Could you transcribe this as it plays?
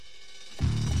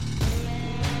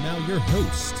now your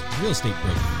host, real estate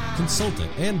broker, consultant,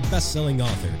 and best-selling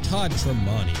author, Todd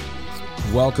Tremonti.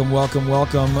 Welcome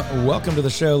to the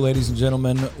show, ladies and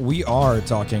gentlemen. We are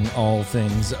talking all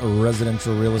things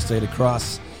residential real estate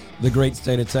across the great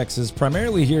state of Texas,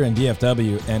 primarily here in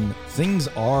DFW, and things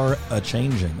are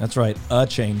a-changing. That's right,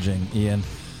 a-changing, Ian.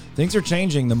 Things are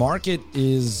changing. The market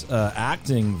is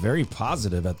acting very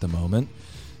positive at the moment,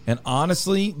 and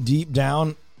honestly, deep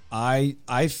down, I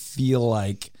feel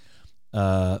like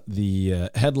the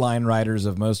headline writers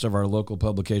of most of our local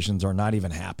publications are not even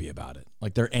happy about it.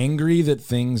 Like, they're angry that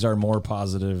things are more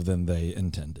positive than they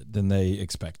intended, than they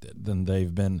expected, than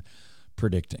they've been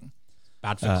predicting.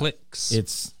 Bad for clicks.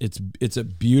 It's a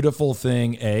beautiful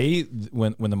thing,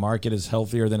 when the market is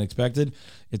healthier than expected.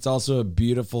 It's also a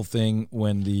beautiful thing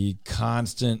when the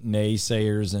constant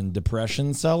naysayers and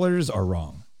depression sellers are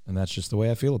wrong. And that's just the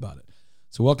way I feel about it.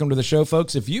 So welcome to the show,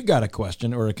 folks. If you've got a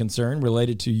question or a concern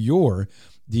related to your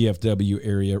DFW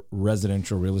area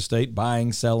residential real estate,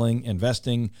 buying, selling,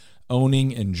 investing,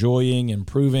 owning, enjoying,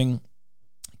 improving,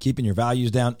 keeping your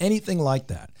values down, anything like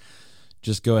that,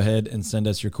 just go ahead and send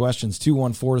us your questions,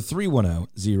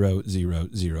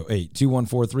 214-310-0008,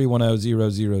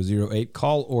 214-310-0008,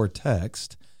 call or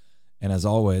text. And as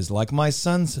always, like my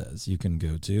son says, you can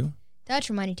go to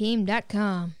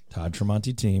ToddTremontiTeam.com.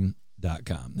 ToddTremontiTeam.com.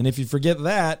 And if you forget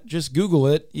that, just Google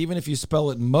it. Even if you spell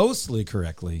it mostly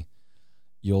correctly,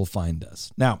 you'll find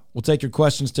us. Now, we'll take your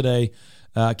questions today.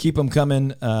 Keep them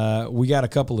coming. We got a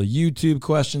couple of YouTube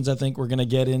questions I think we're going to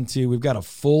get into. We've got a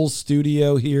full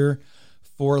studio here,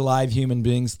 4 live human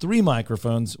beings, 3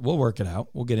 microphones. We'll work it out.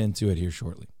 We'll get into it here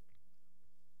shortly.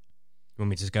 You want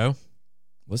me to just go?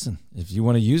 Listen, if you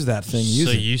want to use that thing, use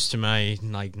it. So used to my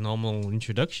normal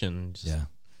introduction. Yeah,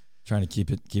 trying to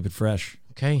keep it fresh.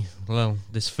 Okay, well,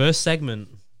 this first segment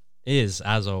is,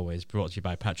 as always, brought to you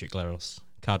by Patrick Leros,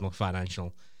 Cardinal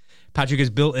Financial. Patrick has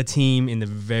built a team in the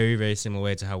very, very similar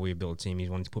way to how we built a team. He's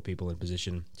wanting to put people in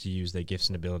position to use their gifts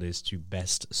and abilities to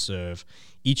best serve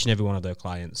each and every one of their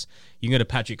clients. You can go to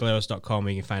patrickleros.com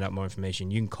where you can find out more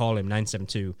information. You can call him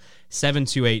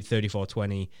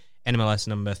 972-728-3420, NMLS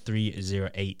number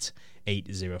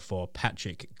 308804,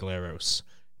 Patrick Gleros,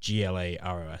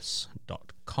 GLAROS.com.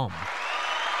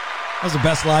 That was the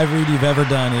best live read you've ever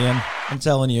done, Ian. I'm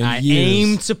telling you. I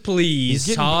aim to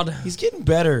please, Todd. He's getting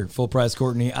better, Full Price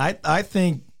Courtney. I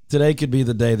think today could be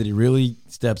the day that he really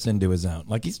steps into his own.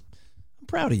 I'm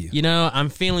proud of you. You know, I'm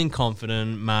feeling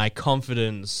confident. My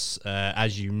confidence,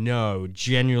 as you know,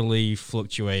 generally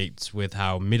fluctuates with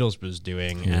how Middlesbrough's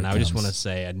doing. Here and I comes. just want to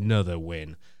say another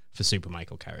win for Super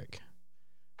Michael Carrick.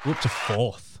 We're up to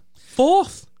 4th.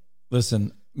 4th?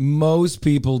 Listen, most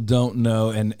people don't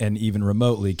know and even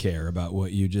remotely care about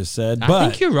what you just said. But I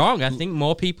think you're wrong. I think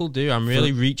more people do. I'm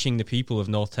really reaching the people of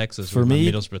North Texas with my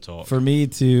Middlesbrough talk. For me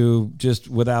to just,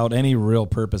 without any real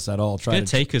purpose at all, try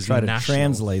to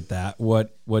translate that,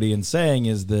 what Ian's saying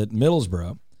is that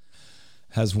Middlesbrough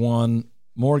has won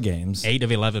more games. 8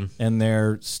 of 11. And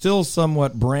their still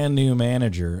somewhat brand new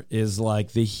manager is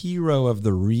like the hero of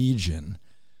the region,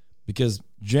 because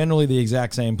generally the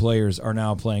exact same players are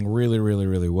now playing really, really,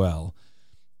 really well.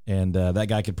 And that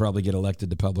guy could probably get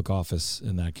elected to public office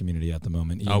in that community at the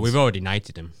moment. We've already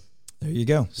knighted him. There you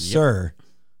go. Yep. Sir.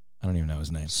 I don't even know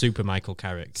his name. Super Michael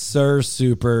Carrick. Sir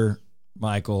Super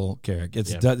Michael Carrick.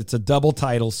 It's a double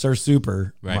title, Sir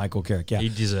Super Michael Carrick. Yeah. He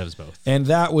deserves both. And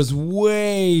that was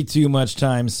way too much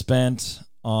time spent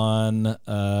on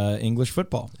English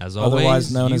football. As always,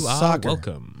 otherwise known as you are soccer.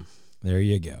 Welcome. There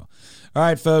you go. All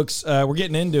right, folks, we're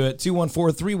getting into it.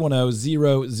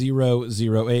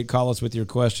 214-310-0008. Call us with your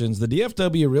questions. The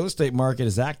DFW real estate market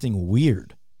is acting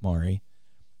weird, Mari.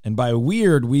 And by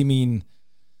weird, we mean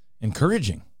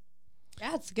encouraging.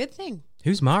 Yeah, it's a good thing.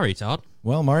 Who's Mari, Todd?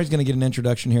 Well, Mari's going to get an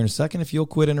introduction here in a second if you'll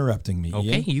quit interrupting me.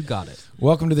 Okay, Ian. you got it.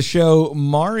 Welcome to the show,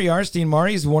 Mari Arstein.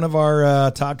 Mari is one of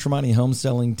our Todd Tremonti home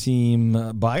selling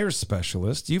team buyer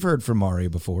specialists. You've heard from Mari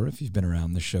before if you've been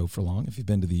around the show for long, if you've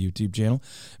been to the YouTube channel.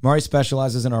 Mari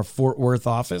specializes in our Fort Worth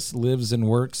office, lives and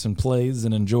works and plays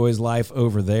and enjoys life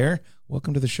over there.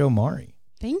 Welcome to the show, Mari.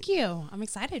 Thank you. I'm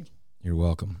excited. You're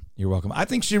welcome. You're welcome. I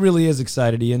think she really is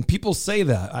excited, Ian. People say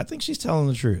that. I think she's telling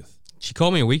the truth. She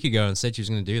called me a week ago and said she was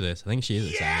going to do this. I think she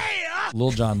is excited. Yeah! Lil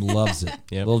Jon loves it.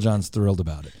 Yep. Lil Jon's thrilled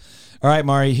about it. All right,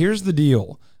 Mari, here's the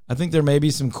deal. I think there may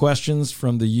be some questions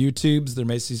from the YouTubes. There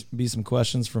may be some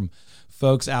questions from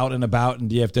folks out and about in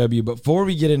DFW. But before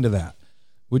we get into that,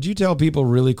 would you tell people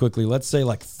really quickly, let's say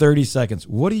like 30 seconds,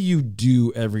 what do you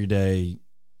do every day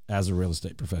as a real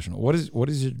estate professional? What does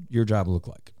your job look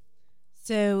like?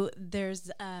 So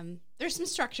there's some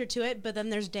structure to it, but then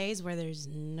there's days where there's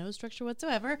no structure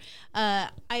whatsoever. I'm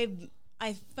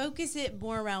I focus it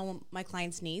more around my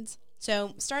clients' needs.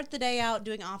 So start the day out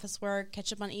doing office work,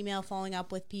 catch up on email, following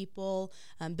up with people,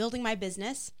 building my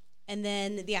business. And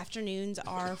then the afternoons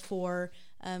are for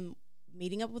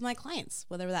meeting up with my clients,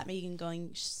 whether that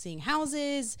means seeing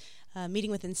houses, meeting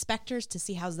with inspectors to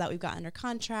see houses that we've got under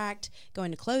contract,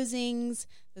 going to closings.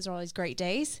 Those are always great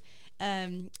days.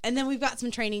 And then we've got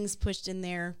some trainings pushed in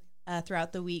there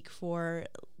throughout the week for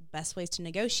best ways to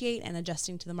negotiate and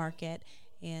adjusting to the market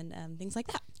and things like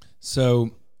that.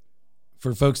 So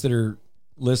for folks that are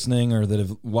listening or that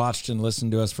have watched and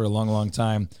listened to us for a long, long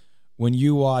time, when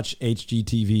you watch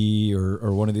HGTV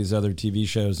or one of these other TV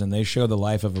shows and they show the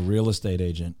life of a real estate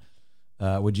agent,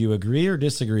 would you agree or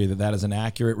disagree that that is an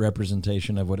accurate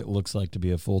representation of what it looks like to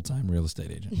be a full-time real estate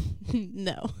agent?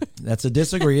 No. That's a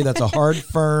disagree. That's a hard,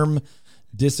 firm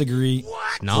disagree.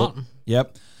 What? Not?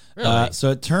 Yep. Really?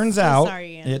 So it turns out,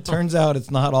 sorry, Ian. it turns out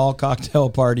it's not all cocktail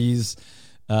parties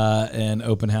and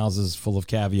open houses full of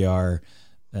caviar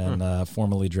and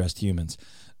formally dressed humans.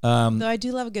 Though I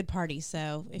do love a good party,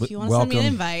 so if you want to welcome. send me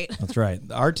an invite. That's right.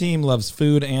 Our team loves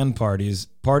food and parties.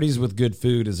 Parties with good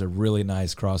food is a really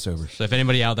nice crossover. So if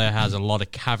anybody out there has a lot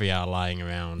of caviar lying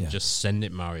around, just send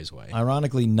it Mari's way.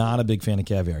 Ironically, not a big fan of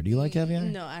caviar. Do you like caviar?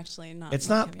 No, actually not. It's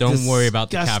not. Don't worry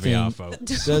about the disgusting. caviar, folks.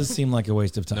 It does seem like a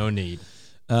waste of time. No need.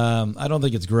 I don't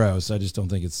think it's gross. I just don't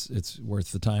think it's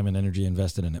worth the time and energy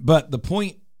invested in it. But the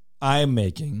point I'm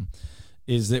making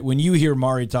is that when you hear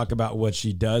Mari talk about what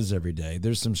she does every day,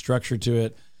 there's some structure to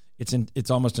it.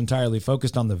 It's almost entirely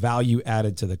focused on the value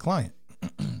added to the client.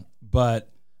 But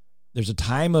there's a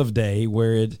time of day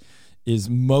where it is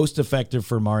most effective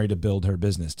for Mari to build her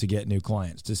business, to get new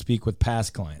clients, to speak with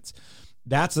past clients.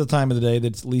 That's the time of the day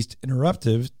that's least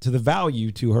interruptive to the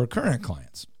value to her current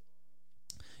clients.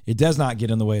 It does not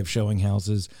get in the way of showing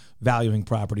houses, valuing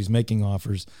properties, making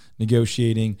offers,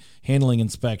 negotiating, handling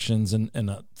inspections, and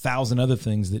 1,000 other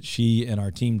things that she and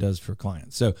our team does for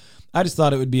clients. So I just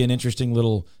thought it would be an interesting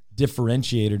little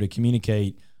differentiator to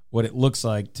communicate what it looks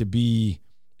like to be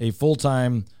a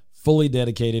full-time, fully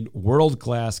dedicated,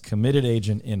 world-class, committed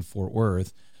agent in Fort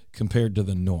Worth compared to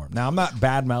the norm. Now, I'm not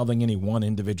bad-mouthing any one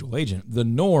individual agent. The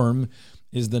norm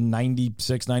is the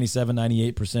 96, 97,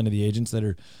 98% of the agents that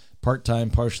are part-time,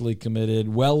 partially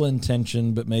committed,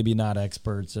 well-intentioned, but maybe not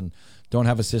experts, and don't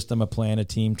have a system, a plan, a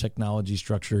team, technology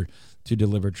structure to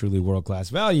deliver truly world-class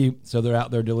value. So they're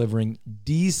out there delivering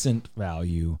decent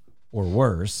value or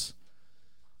worse,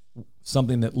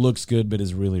 something that looks good but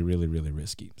is really, really, really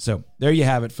risky. So there you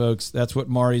have it, folks. That's what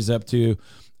Mari's up to.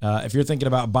 If you're thinking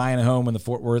about buying a home in the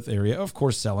Fort Worth area, of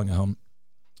course, selling a home,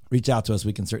 reach out to us.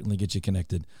 We can certainly get you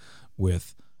connected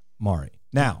with Mari.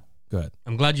 Now, go ahead.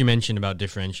 I'm glad you mentioned about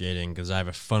differentiating because I have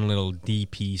a fun little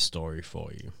DP story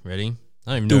for you. Ready?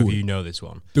 I don't even know if you know this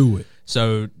one. Do it.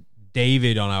 So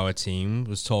David on our team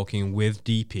was talking with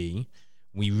DP.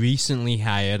 We recently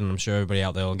hired, and I'm sure everybody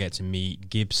out there will get to meet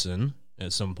Gibson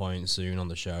at some point soon on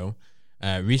the show.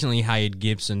 Recently hired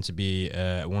Gibson to be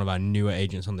one of our newer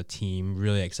agents on the team.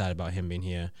 Really excited about him being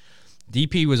here.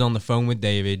 DP was on the phone with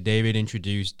David. David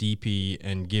introduced DP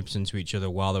and Gibson to each other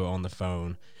while they were on the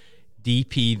phone.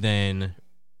 DP then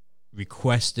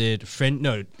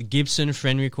Gibson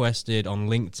friend requested on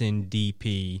LinkedIn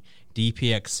DP.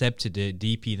 DP accepted it.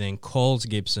 DP then calls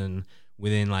Gibson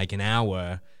within like an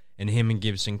hour, and him and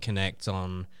Gibson connect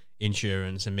on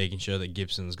insurance and making sure that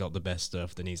Gibson's got the best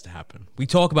stuff that needs to happen. We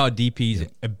talk about DP's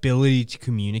ability to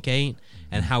communicate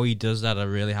and how he does that at a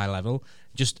really high level.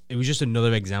 It was just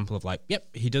another example of like, yep,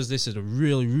 he does this at a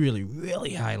really, really,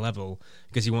 really high level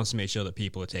because he wants to make sure that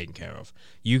people are taken care of.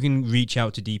 You can reach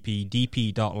out to DP,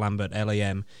 dp.lambert,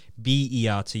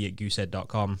 LAMBERT at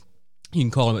goosehead.com. You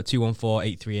can call him at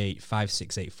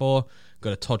 214-838-5684.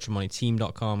 Go to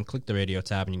toddtramoniteam.com, click the radio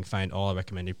tab, and you can find all our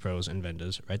recommended pros and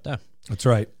vendors right there. That's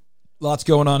right. Lots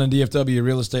going on in DFW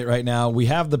real estate right now. We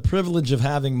have the privilege of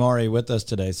having Mari with us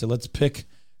today, so let's pick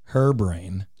her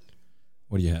brain.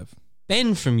 What do you have?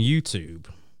 Ben from YouTube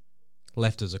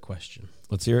left us a question.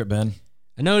 Let's hear it, Ben.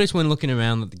 I noticed when looking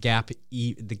around that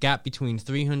the gap between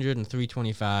 300 and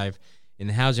 325 in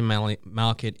the housing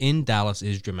market in Dallas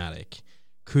is dramatic.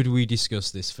 Could we discuss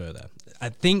this further? I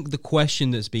think the question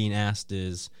that's being asked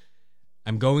is,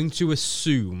 I'm going to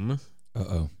assume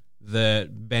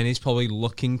that Ben is probably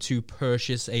looking to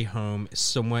purchase a home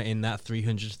somewhere in that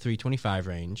 300 to 325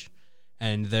 range,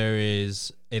 and there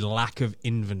is a lack of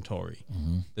inventory.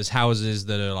 Mm-hmm. There's houses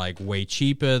that are like way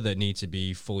cheaper that need to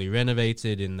be fully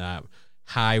renovated in that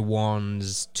high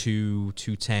ones,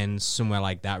 210, somewhere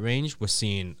like that range. We're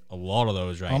seeing a lot of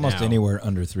those right now. Almost anywhere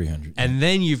under 300. And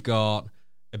then you've got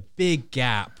a big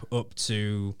gap up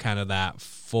to kind of that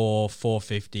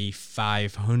 450,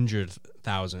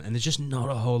 500,000, and there's just not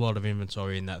a whole lot of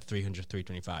inventory in that 300,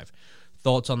 325.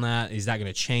 Thoughts on that? Is that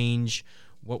going to change?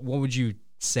 What would you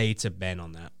say to Ben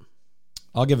on that?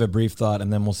 I'll give a brief thought,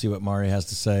 and then we'll see what Mari has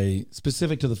to say,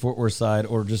 specific to the Fort Worth side,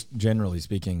 or just generally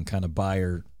speaking, kind of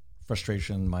buyer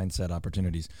frustration, mindset,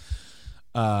 opportunities.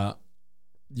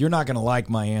 You're not going to like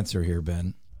my answer here,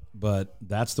 Ben, but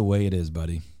that's the way it is,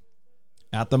 buddy.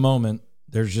 At the moment,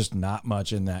 there's just not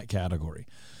much in that category.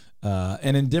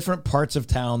 And in different parts of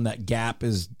town, that gap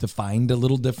is defined a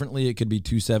little differently. It could be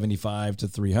 275 to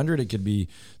 300. It could be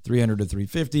 300 to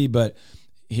 350, but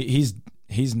he's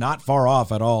not far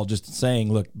off at all. Just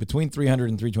saying, look, between 300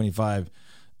 and 325,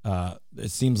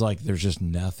 it seems like there's just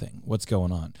nothing. What's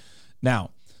going on?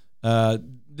 Now,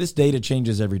 this data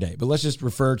changes every day, but let's just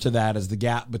refer to that as the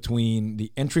gap between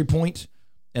the entry point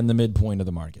and the midpoint of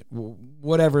the market.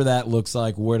 Whatever that looks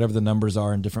like, whatever the numbers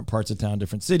are in different parts of town,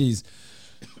 different cities,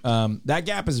 that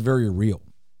gap is very real.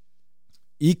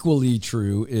 Equally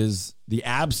true is the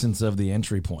absence of the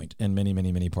entry point in many,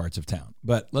 many, many parts of town.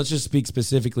 But let's just speak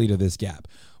specifically to this gap.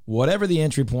 Whatever the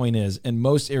entry point is, in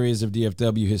most areas of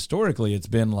DFW, historically, it's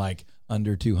been like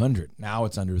under 200. Now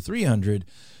it's under 300.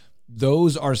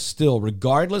 Those are still,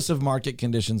 regardless of market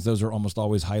conditions, those are almost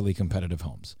always highly competitive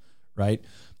homes, right?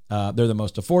 They're the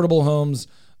most affordable homes.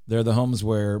 They're the homes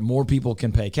where more people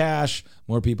can pay cash,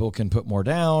 more people can put more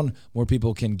down, more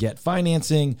people can get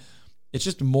financing. It's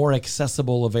just more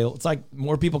accessible, available. It's like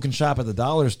more people can shop at the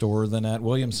dollar store than at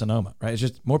Williams-Sonoma, right? It's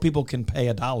just more people can pay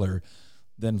 $1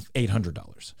 than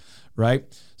 $800, right?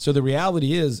 So the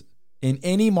reality is, in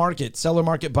any market, seller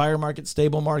market, buyer market,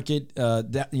 stable market,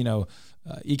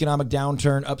 economic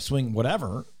downturn, upswing,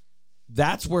 whatever,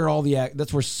 that's where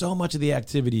so much of the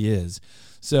activity is.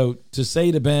 So to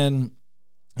say to Ben,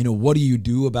 what do you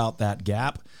do about that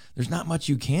gap? There's not much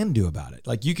you can do about it.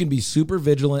 Like, you can be super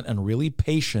vigilant and really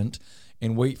patient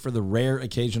and wait for the rare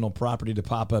occasional property to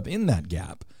pop up in that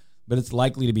gap, but it's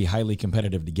likely to be highly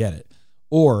competitive to get it.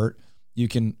 Or you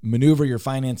can maneuver your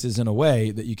finances in a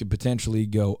way that you could potentially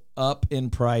go up in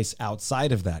price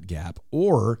outside of that gap,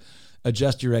 or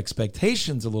adjust your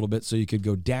expectations a little bit so you could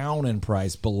go down in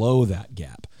price below that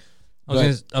gap. I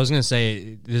was going to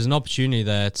say, there's an opportunity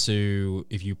there to,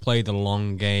 if you play the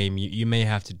long game, you may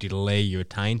have to delay your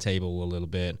timetable a little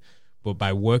bit. But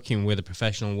by working with a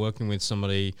professional, working with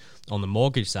somebody on the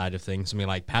mortgage side of things, somebody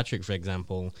like Patrick, for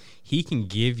example, he can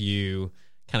give you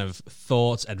kind of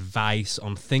thoughts, advice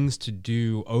on things to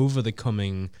do over the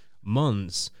coming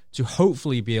months to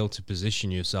hopefully be able to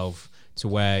position yourself to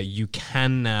where you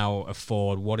can now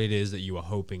afford what it is that you are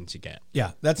hoping to get.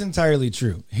 Yeah, that's entirely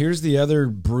true. Here's the other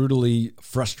brutally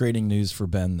frustrating news for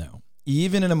Ben, though.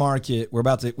 Even in a market,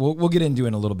 we'll get into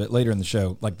in a little bit later in the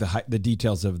show, like the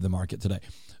details of the market today.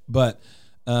 But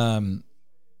in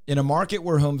a market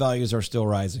where home values are still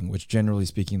rising, which generally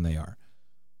speaking they are,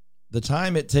 the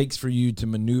time it takes for you to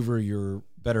maneuver your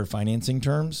better financing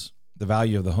terms, the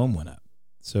value of the home went up.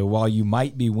 So while you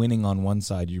might be winning on one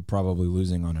side, you're probably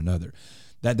losing on another.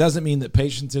 That doesn't mean that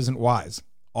patience isn't wise.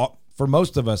 For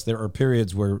most of us, there are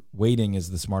periods where waiting is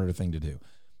the smarter thing to do.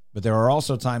 But there are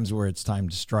also times where it's time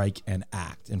to strike and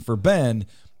act. And for Ben,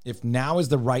 if now is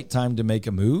the right time to make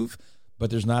a move, but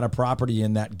there's not a property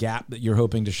in that gap that you're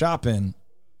hoping to shop in,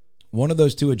 one of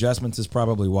those two adjustments is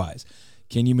probably wise.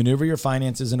 Can you maneuver your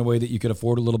finances in a way that you could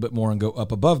afford a little bit more and go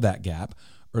up above that gap?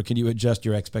 Or can you adjust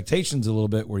your expectations a little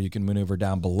bit where you can maneuver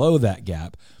down below that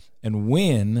gap and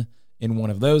win in one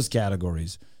of those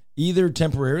categories, either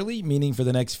temporarily, meaning for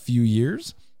the next few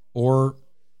years, or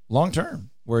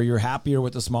long-term, where you're happier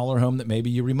with a smaller home that maybe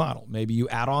you remodel, maybe you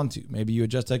add on to, maybe you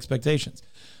adjust expectations,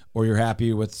 or you're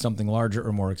happier with something larger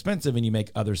or more expensive and you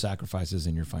make other sacrifices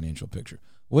in your financial picture.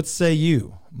 What say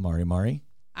you, Mari?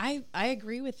 I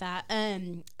agree with that.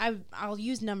 I'll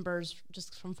use numbers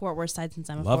just from Fort Worth side since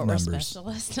I'm a Love Fort Worth numbers.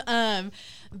 specialist.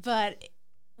 But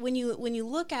when you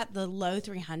look at the low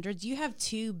 300s, you have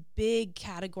two big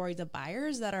categories of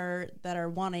buyers that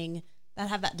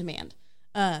have that demand.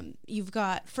 You've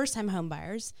got first-time home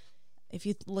buyers. If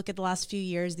you look at the last few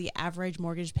years, the average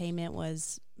mortgage payment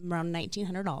was around $1,900.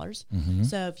 Mm-hmm.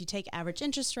 So if you take average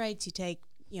interest rates,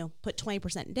 put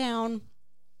 20% down,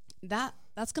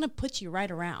 that's going to put you right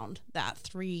around that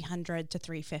 300 to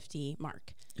 350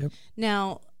 mark. Yep.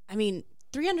 Now,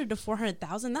 300 to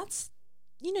 400,000, that's,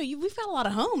 we've got a lot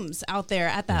of homes out there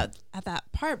at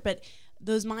that part, but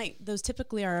those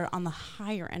typically are on the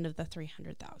higher end of the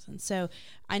 300,000. So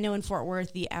I know in Fort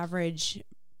Worth, the average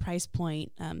price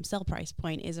point, sell price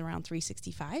point is around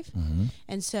 365. Mm-hmm.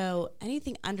 And so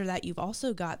anything under that, you've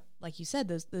also got, like you said,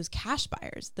 those cash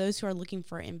buyers, those who are looking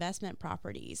for investment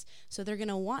properties. So they're going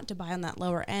to want to buy on that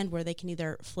lower end where they can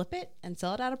either flip it and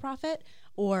sell it at a profit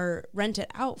or rent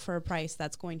it out for a price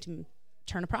that's going to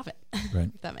turn a profit,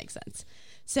 Right. if that makes sense.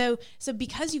 So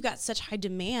because you've got such high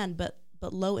demand, but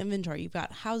low inventory, you've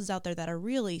got houses out there that are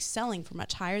really selling for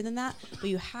much higher than that, but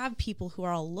you have people who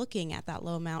are all looking at that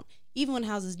low amount. Even when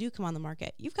houses do come on the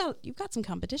market, you've got some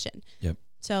competition. Yep.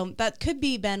 So that could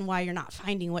be, Ben, why you're not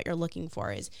finding what you're looking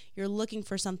for. Is you're looking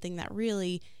for something that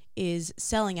really is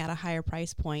selling at a higher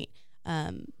price point.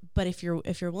 But if you're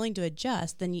willing to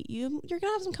adjust, then you're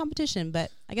gonna have some competition.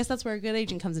 But I guess that's where a good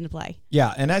agent comes into play.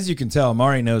 Yeah, and as you can tell,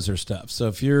 Mari knows her stuff. So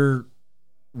if you're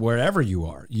wherever you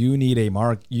are, you need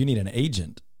an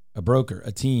agent, a broker,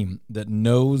 a team that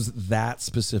knows that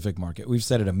specific market. We've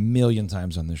said it a million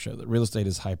times on this show that real estate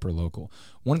is hyper local.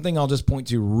 One thing I'll just point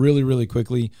to really, really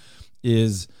quickly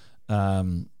is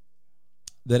that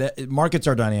markets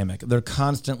are dynamic. They're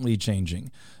constantly changing.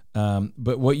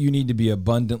 But what you need to be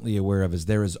abundantly aware of is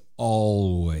there is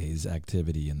always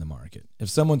activity in the market. If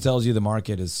someone tells you the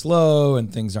market is slow and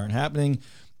things aren't happening,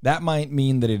 that might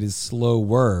mean that it is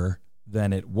slower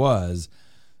than it was.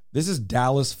 This is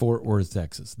Dallas, Fort Worth,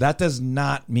 Texas. That does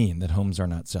not mean that homes are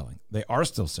not selling. They are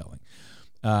still selling.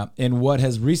 In what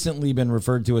has recently been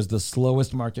referred to as the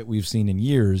slowest market we've seen in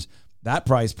years, that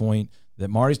price point that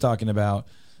Mari's talking about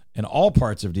in all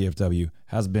parts of DFW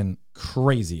has been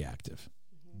crazy active.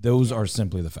 Those are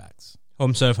simply the facts.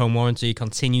 Home Serve Home Warranty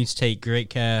continue to take great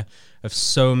care of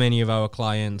so many of our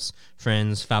clients,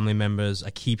 friends, family members. I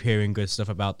keep hearing good stuff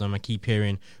about them. I keep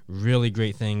hearing really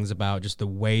great things about just the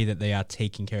way that they are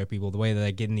taking care of people, the way that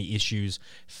they're getting the issues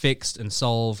fixed and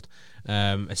solved,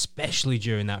 especially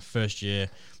during that first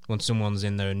year when someone's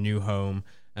in their new home.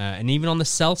 And even on the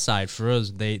sell side, for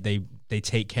us, they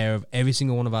take care of every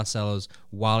single one of our sellers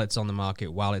while it's on the market,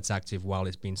 while it's active, while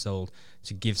it's being sold,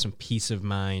 to give some peace of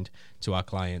mind to our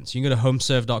clients. You can go to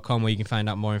homeserve.com where you can find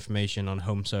out more information on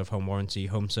Home Serve Home Warranty,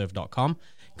 homeserve.com.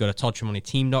 Go to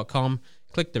toddtramoniteam.com,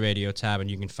 click the radio tab, and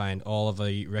you can find all of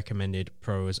the recommended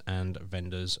pros and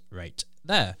vendors right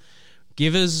there.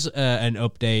 Give us an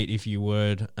update, if you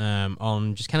would,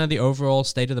 on just kind of the overall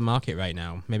state of the market right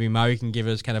now. Maybe Mari can give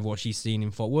us kind of what she's seeing in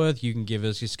Fort Worth. You can give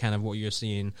us just kind of what you're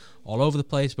seeing all over the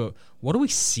place. But what are we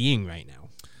seeing right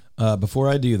now? Before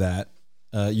I do that,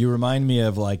 you remind me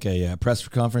of like a press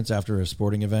conference after a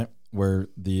sporting event where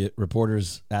the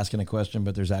reporter's asking a question,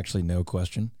 but there's actually no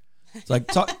question. It's like,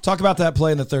 talk about that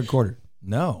play in the third quarter.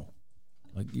 No.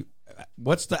 Like,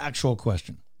 what's the actual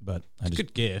question? But It's a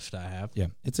good gift I have. Yeah,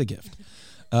 it's a gift.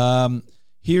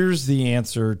 Here's the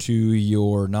answer to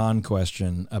your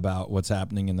non-question about what's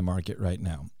happening in the market right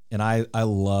now. And I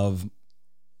love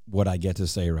what I get to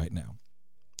say right now.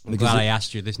 I'm glad I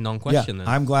asked you this non-question then.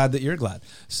 I'm glad that you're glad.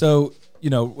 So,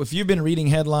 if you've been reading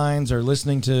headlines or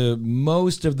listening to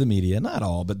most of the media, not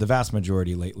all, but the vast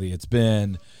majority lately, it's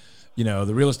been,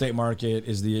 the real estate market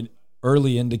is the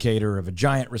early indicator of a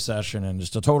giant recession and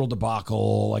just a total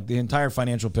debacle. Like the entire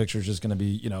financial picture is just going to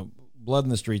be, blood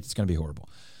in the streets. It's going to be horrible.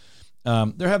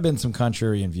 There have been some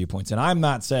contrarian viewpoints, and I'm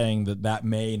not saying that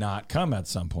may not come at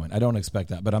some point. I don't expect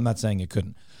that, but I'm not saying it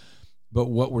couldn't. But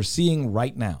what we're seeing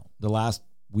right now, the last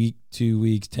week, 2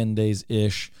 weeks, 10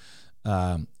 days-ish,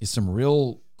 is some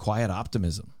real quiet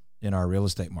optimism in our real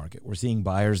estate market. We're seeing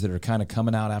buyers that are kind of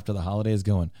coming out after the holidays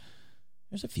going,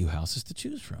 there's a few houses to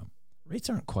choose from. Rates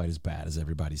aren't quite as bad as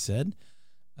everybody said.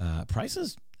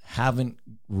 Prices haven't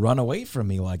run away from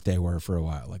me like they were for a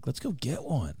while. Like, let's go get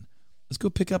one. Let's go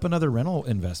pick up another rental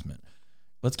investment.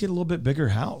 Let's get a little bit bigger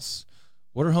house.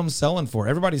 What are homes selling for?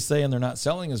 Everybody's saying they're not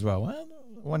selling as well. Well,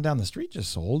 one down the street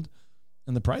just sold,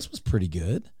 and the price was pretty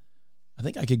good. I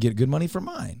think I could get good money for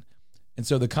mine. And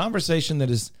so the conversation that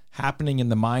is happening in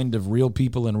the mind of real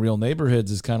people in real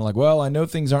neighborhoods is kind of like, well, I know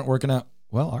things aren't working out.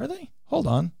 Well, are they? Hold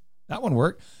on. That one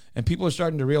worked. And people are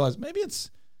starting to realize maybe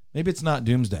it's not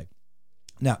doomsday.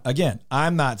 Now, again,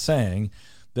 I'm not saying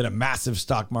that a massive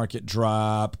stock market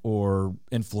drop or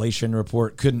inflation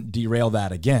report couldn't derail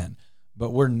that again.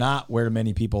 But we're not where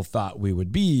many people thought we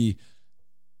would be,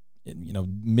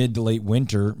 mid to late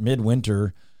winter,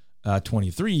 midwinter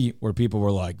 23, where people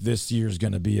were like, this year's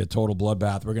going to be a total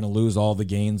bloodbath. We're going to lose all the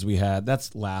gains we had.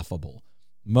 That's laughable.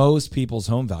 Most people's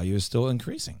home value is still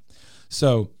increasing.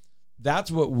 So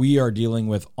that's what we are dealing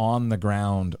with on the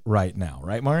ground right now.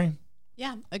 Right, Mari?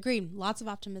 Yeah, agreed. Lots of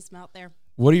optimism out there.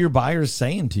 What are your buyers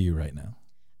saying to you right now?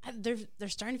 They're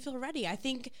starting to feel ready. I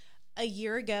think a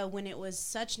year ago, when it was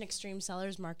such an extreme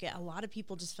seller's market, a lot of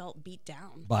people just felt beat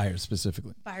down. Buyers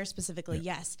specifically.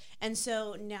 Yes. And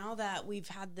so now that we've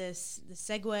had this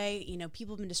segue,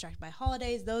 people have been distracted by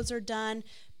holidays. Those are done.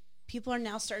 People are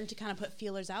now starting to kind of put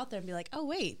feelers out there and be like, oh,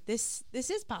 wait, this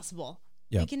is possible.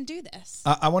 Yeah. We can do this.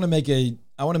 I want to make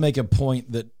a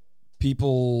point that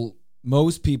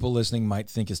most people listening might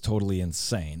think is totally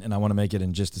insane, and I want to make it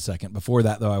in just a second. Before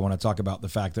that, though, I want to talk about the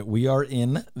fact that we are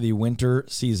in the winter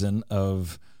season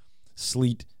of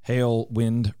sleet, hail,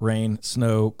 wind, rain,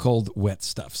 snow, cold, wet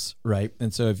stuffs, right?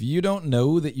 And so if you don't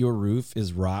know that your roof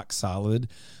is rock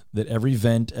solid, that every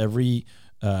vent, every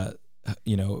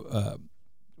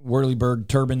whirlybird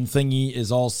turbine thingy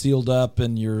is all sealed up,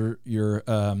 and your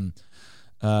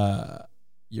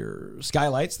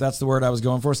skylights, that's the word I was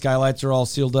going for, skylights are all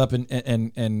sealed up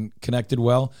and connected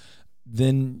well,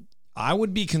 then I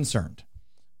would be concerned,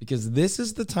 because this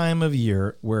is the time of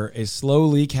year where a slow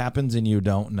leak happens and you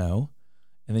don't know,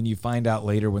 and then you find out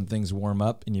later when things warm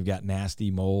up and you've got nasty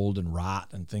mold and rot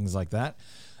and things like that.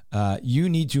 You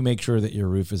need to make sure that your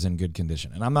roof is in good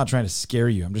condition. And I'm not trying to scare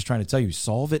you. I'm just trying to tell you,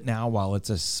 solve it now while it's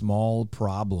a small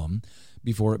problem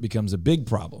before it becomes a big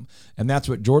problem. And that's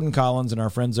what Jordan Collins and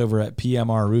our friends over at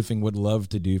PMR Roofing would love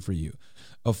to do for you.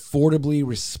 Affordably,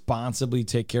 responsibly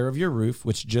take care of your roof,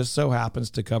 which just so happens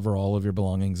to cover all of your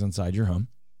belongings inside your home.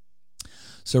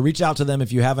 So reach out to them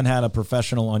if you haven't had a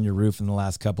professional on your roof in the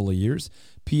last couple of years.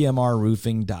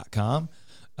 PMRroofing.com.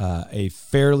 A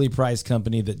fairly priced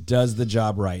company that does the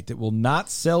job right, that will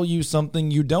not sell you something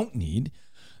you don't need,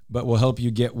 but will help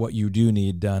you get what you do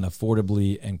need done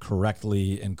affordably and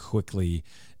correctly and quickly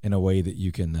in a way that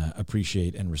you can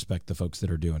appreciate and respect the folks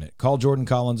that are doing it. Call Jordan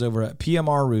Collins over at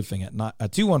PMR Roofing at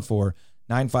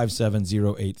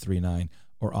 214-957-0839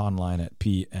 or online at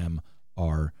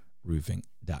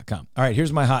pmrroofing.com. All right,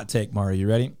 here's my hot take, Mari. You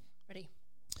ready? Ready.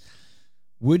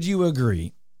 Would you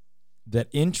agree that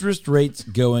interest rates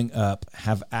going up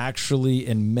have actually,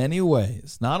 in many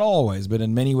ways, not always, but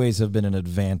in many ways, have been an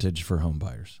advantage for home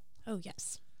buyers? Oh,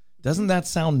 yes. Doesn't that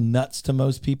sound nuts to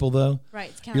most people, though? Right.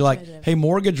 It's You're like, hey,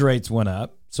 mortgage rates went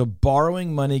up, so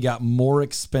borrowing money got more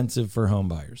expensive for home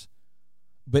buyers.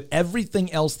 But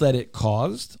everything else that it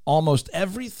caused, almost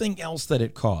everything else that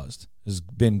it caused, has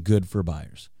been good for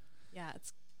buyers. Yeah,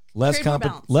 it's less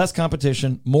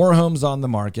competition, more homes on the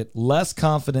market, less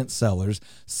confident sellers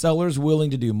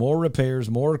willing to do more repairs,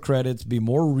 more credits, be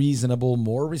more reasonable,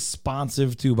 more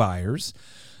responsive to buyers.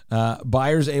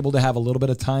 Buyers able to have a little bit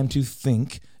of time to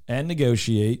think and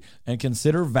negotiate and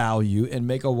consider value and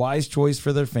make a wise choice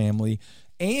for their family,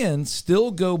 and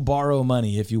still go borrow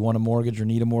money if you want a mortgage or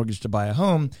need a mortgage to buy a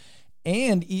home.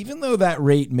 And even though that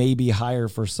rate may be higher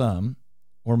for some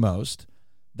or most,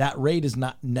 that rate is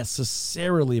not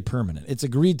necessarily permanent. It's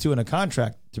agreed to in a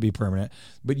contract to be permanent,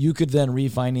 but you could then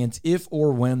refinance if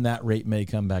or when that rate may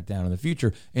come back down in the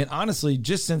future. And honestly,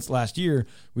 just since last year,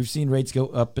 we've seen rates go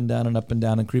up and down and up and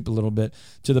down and creep a little bit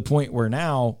to the point where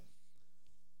now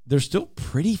they're still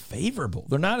pretty favorable.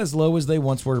 They're not as low as they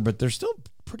once were, but they're still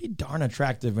pretty darn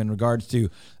attractive in regards to,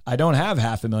 I don't have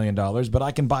 $500,000, but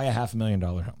I can buy a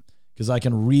 $500,000 home because I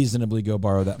can reasonably go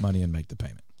borrow that money and make the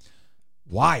payment.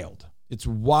 Wild. It's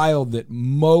wild that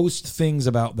most things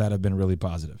about that have been really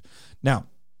positive. Now,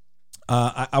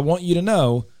 I want you to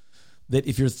know that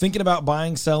if you're thinking about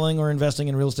buying, selling, or investing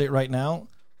in real estate right now,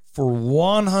 for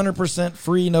 100%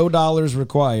 free, no dollars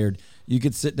required, you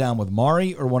could sit down with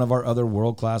Mari or one of our other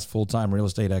world-class full-time real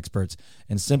estate experts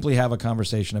and simply have a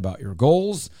conversation about your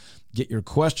goals, get your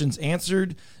questions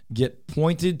answered, get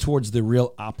pointed towards the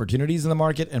real opportunities in the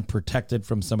market, and protected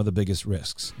from some of the biggest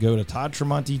risks. Go to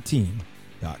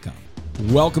toddtremonteteam.com.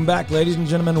 Welcome back, ladies and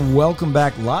gentlemen. Welcome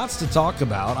back. Lots to talk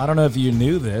about. I don't know if you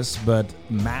knew this, but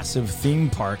massive theme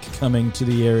park coming to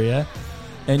the area.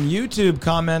 And YouTube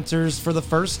commenters, for the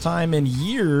first time in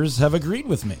years, have agreed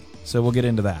with me. So we'll get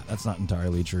into that. That's not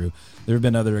entirely true. There have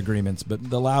been other agreements, but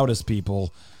the loudest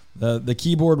people, the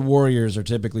keyboard warriors, are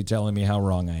typically telling me how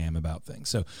wrong I am about things.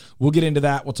 So we'll get into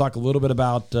that. We'll talk a little bit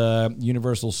about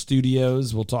Universal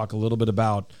Studios. We'll talk a little bit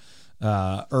about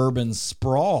urban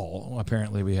sprawl.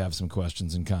 Apparently we have some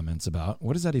questions and comments about.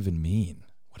 What does that even mean?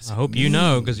 I hope you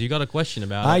know, because you got a question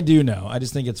about it. I do know. I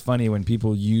just think it's funny when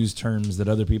people use terms that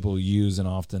other people use, and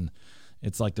often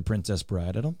it's like the Princess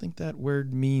Bride. I don't think that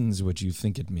word means what you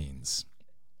think it means.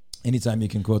 Anytime you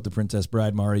can quote the Princess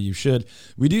Bride, Mari, you should.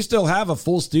 We do still have a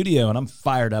full studio, and I'm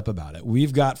fired up about it.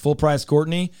 We've got Full Price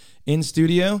Courtney in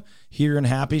studio here and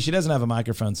happy. She doesn't have a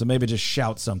microphone, so maybe just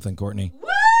shout something, Courtney. Woo!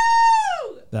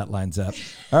 That lines up.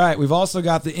 All right, we've also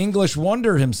got the English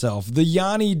wonder himself, the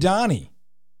Yanni Donnie,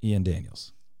 Ian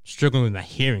Daniels. Struggling with my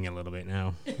hearing a little bit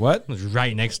now. What? It was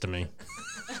right next to me.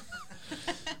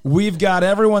 We've got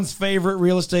everyone's favorite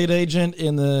real estate agent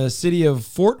in the city of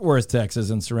Fort Worth, Texas,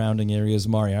 and surrounding areas,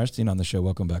 Mari Arstein, on the show.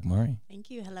 Welcome back, Mari. Thank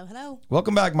you. Hello, hello.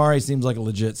 Welcome back, Mari. Seems like a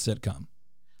legit sitcom.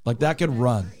 Like that could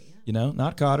run, you know,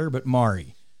 not Cotter, but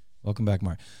Mari. Welcome back,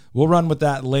 Mari. We'll run with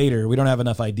that later. We don't have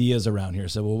enough ideas around here,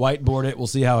 so we'll whiteboard it. We'll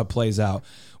see how it plays out.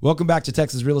 Welcome back to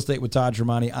Texas Real Estate with Todd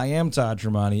Tremonti. I am Todd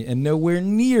Tremonti, and nowhere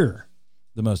near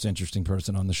the most interesting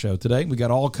person on the show today. We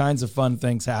got all kinds of fun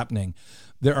things happening.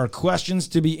 There are questions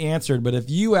to be answered, but if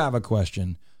you have a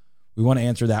question, we want to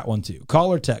answer that one too.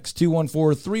 Call or text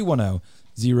 214-310-0008,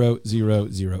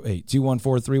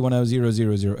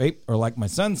 214-310-0008, or like my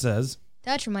son says,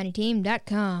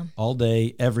 ToddTremontiTeam.com. all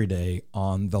day, every day,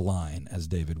 on the line, as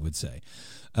David would say.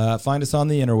 Find us on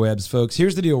the interwebs, folks.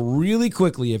 Here's the deal really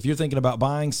quickly. If you're thinking about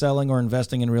buying, selling, or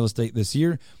investing in real estate this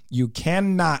year, you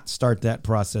cannot start that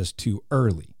process too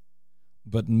early.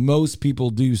 But most people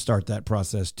do start that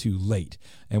process too late.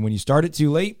 And when you start it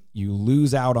too late, you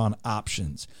lose out on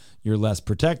options. You're less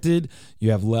protected.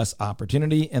 You have less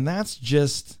opportunity. And that's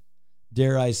just,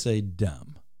 dare I say,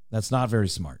 dumb. That's not very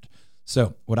smart.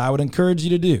 So what I would encourage you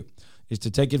to do is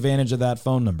to take advantage of that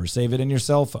phone number. Save it in your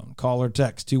cell phone. Call or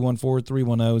text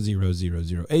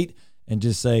 214-310-0008 and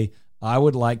just say, I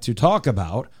would like to talk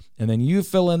about, and then you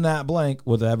fill in that blank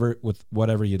with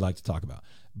whatever you'd like to talk about.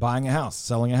 Buying a house,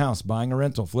 selling a house, buying a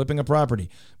rental, flipping a property,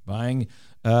 buying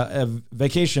a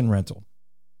vacation rental,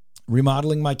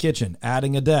 remodeling my kitchen,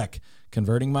 adding a deck,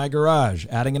 converting my garage,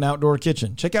 adding an outdoor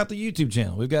kitchen. Check out the YouTube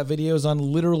channel. We've got videos on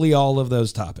literally all of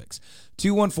those topics.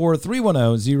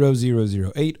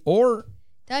 214-310-0008 or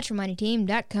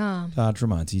ToddTremontiTeam.com.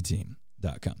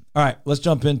 ToddTremontiTeam.com. All right, let's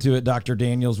jump into it, Dr.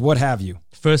 Daniels. What have you?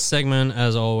 First segment,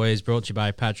 as always, brought to you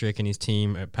by Patrick and his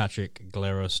team at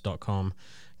patrickgleros.com.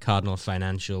 Cardinal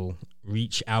Financial.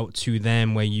 Reach out to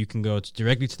them where you can go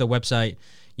directly to the website.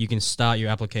 You can start your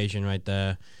application right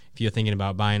there. If you're thinking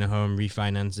about buying a home,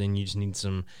 refinancing, you just need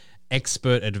some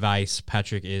expert advice,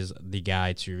 Patrick is the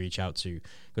guy to reach out to.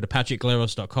 Go to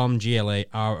patrickgleros.com, Glaros,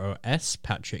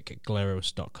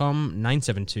 patrickgleros.com,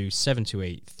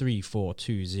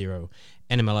 972-728-3420,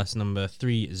 NMLS number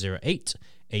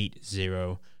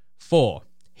 308804.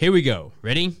 Here we go.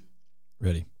 Ready?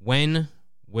 Ready. When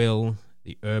will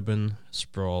the urban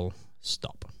sprawl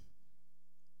stop?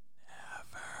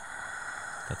 Never.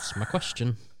 That's my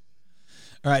question.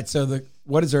 All right, so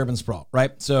what is urban sprawl,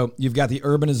 right? So you've got the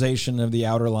urbanization of the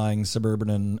outerlying suburban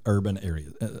and urban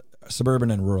areas, suburban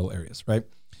and rural areas, right?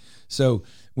 So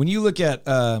when you look at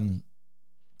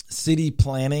city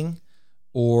planning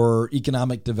or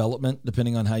economic development,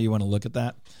 depending on how you want to look at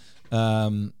that,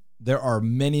 there are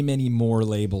many, many more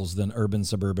labels than urban,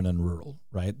 suburban, and rural,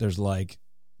 right? There's like,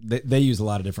 they use a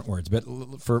lot of different words, but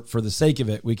for the sake of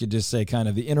it, we could just say kind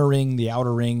of the inner ring, the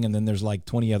outer ring, and then there's like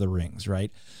 20 other rings,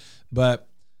 right? But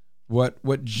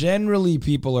what generally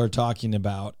people are talking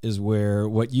about is where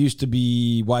what used to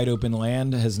be wide open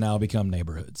land has now become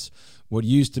neighborhoods. What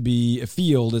used to be a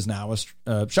field is now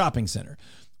a shopping center.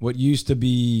 What used to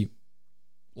be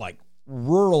like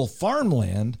rural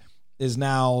farmland is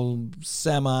now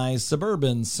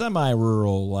semi-suburban,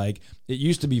 semi-rural. Like it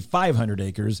used to be 500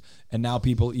 acres, and now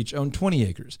people each own 20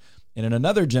 acres. And in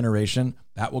another generation,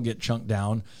 that will get chunked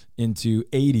down into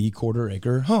 80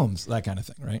 quarter-acre homes, that kind of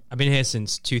thing, right? I've been here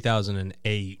since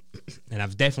 2008, and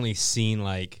I've definitely seen,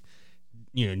 like,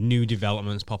 you know, new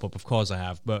developments pop up. Of course I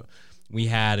have, but we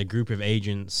had a group of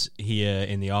agents here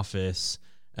in the office,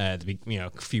 a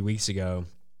few weeks ago,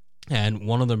 and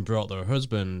one of them brought their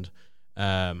husband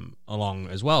along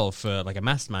as well for, like, a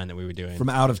mastermind that we were doing. From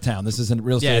out of town. This isn't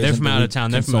real estate. Yeah, they're agent from out of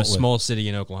town. They're from a small with. city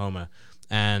in Oklahoma.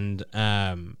 And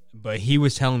but he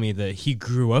was telling me that he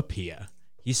grew up here.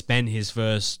 He spent his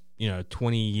first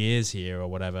 20 years here or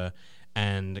whatever,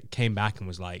 and came back and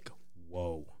was like,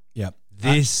 "Whoa, yep,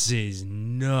 this is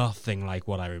nothing like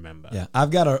what I remember." Yeah,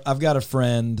 I've got a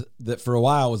friend that for a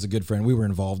while was a good friend. We were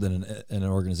involved in an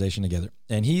organization together,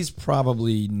 and he's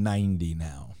probably 90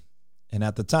 now, and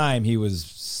at the time he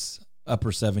was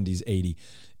upper 70s, 80.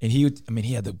 And he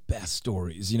had the best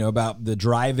stories, about the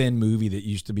drive-in movie that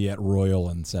used to be at Royal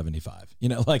and 75.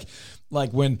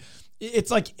 Like when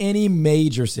it's like any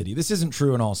major city. This isn't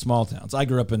true in all small towns. I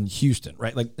grew up in Houston,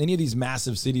 right? Like any of these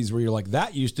massive cities where you're like,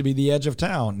 that used to be the edge of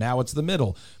town. Now it's the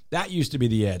middle. That used to be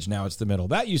the edge. Now it's the middle.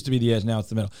 That used to be the edge. Now it's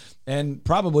the middle. And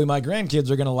probably my grandkids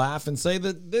are going to laugh and say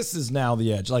that this is now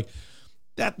the edge. Like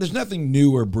that, there's nothing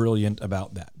new or brilliant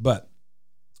about that. But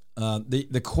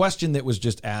the question that was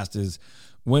just asked is,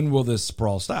 when will this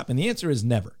sprawl stop? And the answer is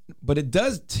never. But it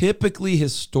does typically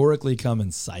historically come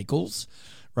in cycles,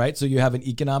 right? So you have an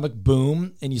economic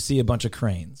boom and you see a bunch of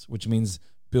cranes, which means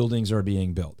buildings are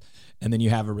being built. And then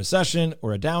you have a recession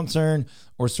or a downturn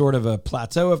or sort of a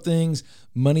plateau of things.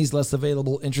 Money's less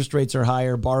available. Interest rates are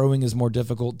higher. Borrowing is more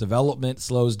difficult. Development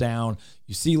slows down.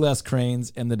 You see less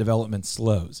cranes and the development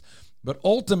slows. But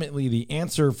ultimately, the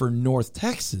answer for North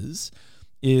Texas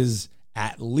is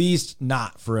at least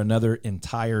not for another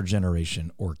entire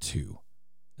generation or two.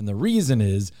 And the reason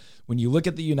is when you look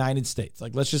at the United States,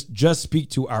 like let's just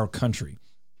speak to our country.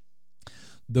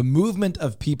 The movement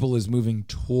of people is moving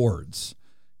towards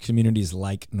communities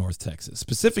like North Texas.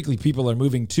 Specifically, people are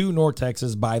moving to North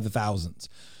Texas by the thousands.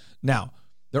 Now,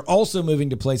 they're also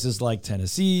moving to places like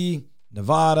Tennessee,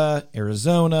 Nevada,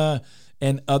 Arizona,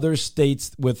 and other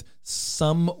states with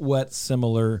somewhat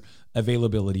similar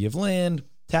availability of land,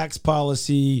 tax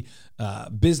policy,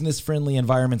 business-friendly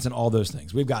environments, and all those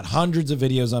things. We've got hundreds of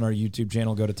videos on our YouTube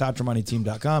channel. Go to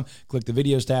TopTremonyTeam.com, click the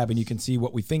videos tab, and you can see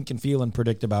what we think and feel and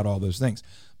predict about all those things.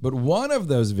 But one of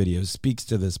those videos speaks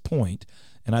to this point,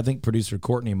 and I think producer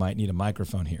Courtney might need a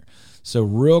microphone here. So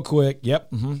real quick,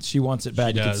 she wants it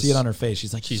bad. You can see it on her face.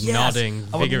 She's like, she's yes, nodding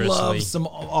vigorously. I would love some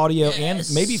audio and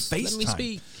maybe FaceTime. Let me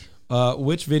speak.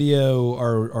 Which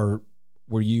video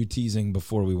were you teasing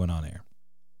before we went on air?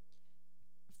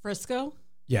 Frisco?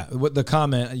 Yeah, what the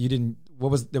comment you didn't. What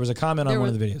was there was a comment on one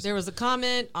of the videos? There was a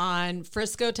comment on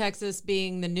Frisco, Texas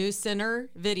being the news center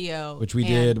video, which we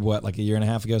did like a year and a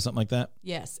half ago, something like that.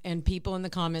 Yes, and people in the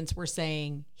comments were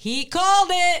saying he called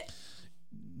it.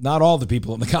 Not all the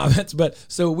people in the comments, but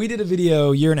so we did a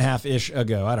video year and a half ish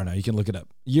ago. I don't know. You can look it up,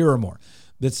 year or more,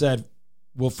 that said,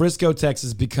 "Will Frisco,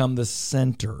 Texas, become the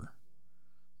center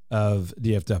of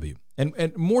DFW?"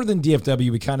 And more than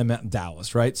DFW, we kind of meant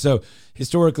Dallas, right? So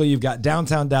historically, you've got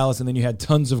downtown Dallas, and then you had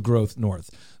tons of growth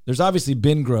north. There's obviously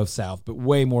been growth south, but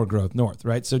way more growth north,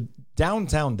 right? So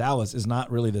downtown Dallas is not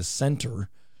really the center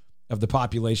of the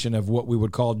population of what we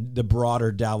would call the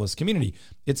broader Dallas community.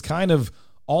 It's kind of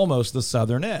almost the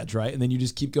southern edge, right? And then you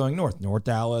just keep going north. North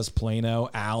Dallas, Plano,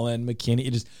 Allen, McKinney.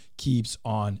 It just keeps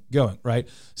on going, right?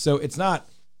 So it's not...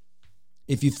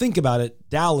 If you think about it,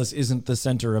 Dallas isn't the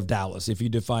center of Dallas. If you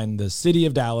define the city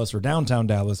of Dallas or downtown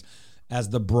Dallas as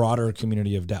the broader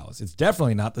community of Dallas, it's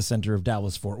definitely not the center of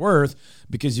Dallas-Fort Worth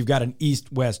because you've got an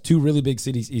east-west, two really big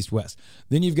cities, east-west.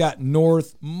 Then you've got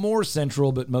north, more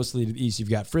central, but mostly to the east. You've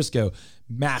got Frisco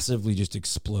massively just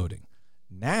exploding.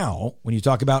 Now, when you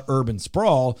talk about urban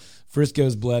sprawl,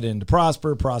 Frisco's bled into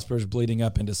Prosper, Prosper's bleeding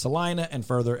up into Salina, and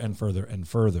further and further and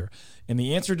further. And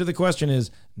the answer to the question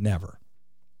is never.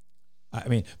 I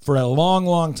mean, for a long,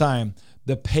 long time,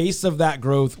 the pace of that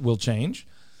growth will change.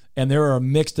 And there are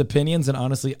mixed opinions. And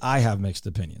honestly, I have mixed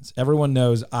opinions. Everyone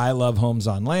knows I love homes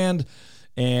on land.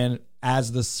 And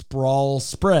as the sprawl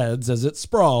spreads, as it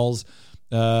sprawls,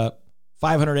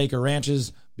 500-acre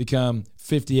ranches become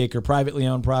 50-acre privately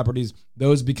owned properties.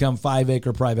 Those become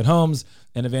 5-acre private homes.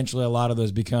 And eventually a lot of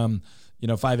those become,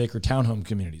 5-acre townhome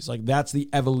communities. Like that's the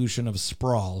evolution of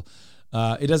sprawl.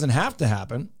 It doesn't have to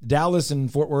happen. Dallas and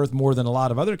Fort Worth, more than a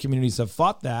lot of other communities, have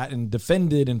fought that and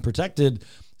defended and protected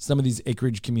some of these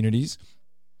acreage communities.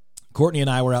 Courtney and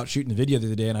I were out shooting a video the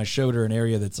other day, and I showed her an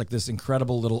area that's like this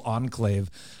incredible little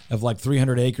enclave of like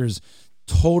 300 acres,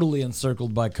 totally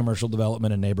encircled by commercial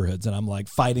development and neighborhoods. And I'm like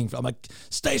I'm like,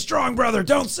 stay strong, brother.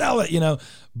 Don't sell it,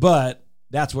 But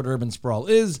that's what urban sprawl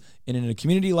is. And in a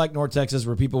community like North Texas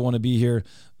where people want to be here,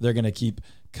 they're going to keep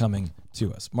coming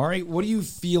to us. Mari, what do you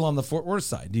feel on the Fort Worth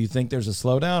side? Do you think there's a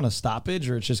slowdown, a stoppage,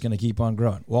 or it's just going to keep on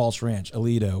growing? Walsh Ranch,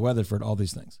 Aledo, Weatherford, all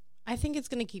these things. I think it's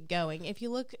going to keep going. If you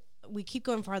look, we keep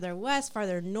going farther west,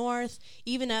 farther north,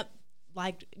 even up,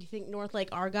 like, you think North Lake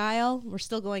Argyle? We're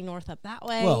still going north up that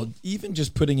way. Well, even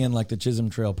just putting in like the Chisholm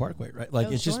Trail Parkway, right? Like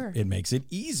it makes it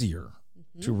easier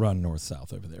to run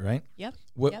north-south over there, right? Yep.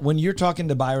 When you're talking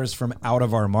to buyers from out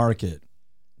of our market,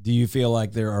 do you feel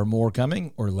like there are more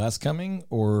coming or less coming,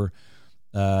 or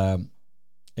a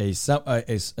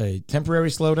temporary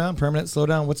slowdown, permanent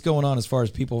slowdown? What's going on as far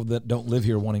as people that don't live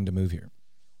here wanting to move here?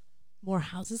 More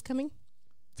houses coming?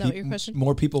 Is that what your question?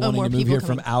 More people wanting to move here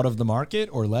from out of the market,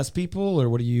 or less people, or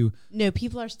what do you? No,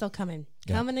 people are still coming.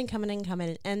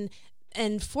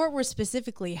 And Fort Worth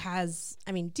specifically has,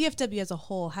 DFW as a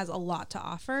whole has a lot to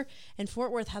offer, and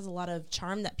Fort Worth has a lot of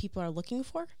charm that people are looking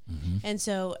for. Mm-hmm. And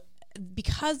so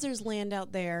because there's land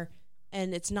out there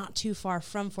and it's not too far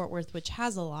from Fort Worth, which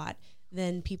has a lot,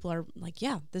 then people are like,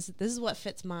 yeah, this is what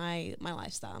fits my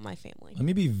lifestyle, my family. Let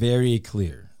me be very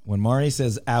clear. When Mari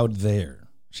says out there,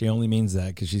 She only means that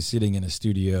because she's sitting in a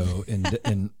studio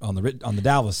on the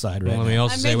Dallas side right Let me now.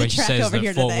 also I say made when the she track says over that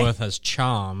here Fort today. Worth has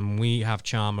charm, we have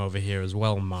charm over here as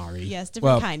well, Mari. Yes,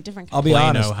 different Well, kind. I'll be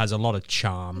Plano honest. has a lot of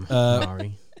charm,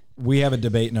 Mari. We have a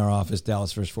debate in our office,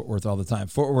 Dallas versus Fort Worth, all the time.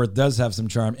 Fort Worth does have some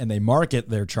charm, and they market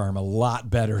their charm a lot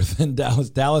better than Dallas.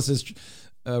 Dallas's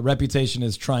reputation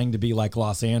is trying to be like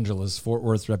Los Angeles. Fort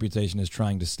Worth's reputation is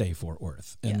trying to stay Fort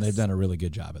Worth, and Yes. they've done a really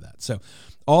good job of that. So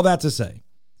all that to say,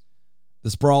 the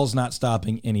sprawl's not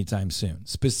stopping anytime soon.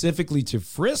 Specifically to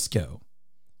Frisco,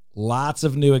 lots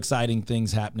of new exciting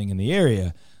things happening in the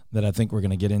area that I think we're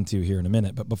going to get into here in a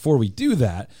minute. But before we do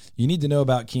that, you need to know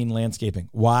about Keen Landscaping.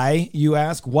 Why, you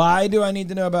ask? Why do I need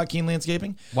to know about Keen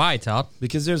Landscaping? Why, Todd?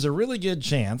 Because there's a really good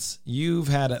chance you've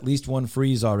had at least one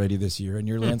freeze already this year, and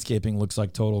your landscaping looks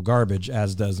like total garbage,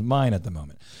 as does mine at the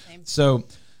moment. Same. So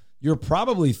you're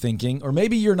probably thinking, or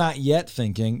maybe you're not yet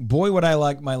thinking, boy, would I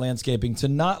like my landscaping to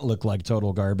not look like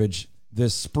total garbage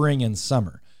this spring and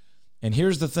summer. And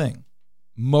here's the thing.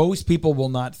 Most people will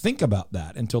not think about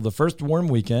that until the first warm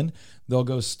weekend. They'll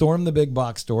go storm the big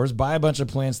box stores, buy a bunch of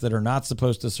plants that are not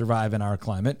supposed to survive in our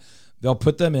climate. They'll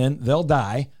put them in, they'll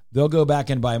die, they'll go back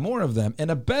and buy more of them.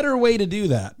 And a better way to do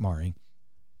that, Mari,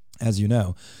 as you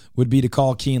know, would be to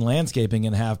call Keen Landscaping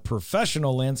and have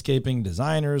professional landscaping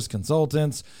designers,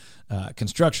 consultants,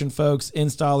 construction folks,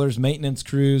 installers, maintenance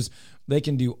crews. They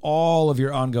can do all of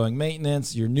your ongoing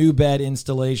maintenance, your new bed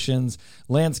installations,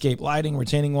 landscape lighting,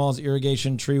 retaining walls,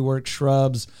 irrigation, tree work,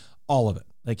 shrubs, all of it.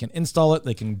 They can install it.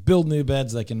 They can build new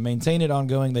beds. They can maintain it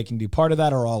ongoing. They can do part of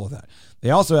that or all of that. They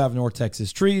also have North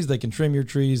Texas trees. They can trim your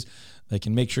trees. They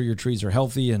can make sure your trees are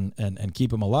healthy and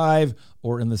keep them alive.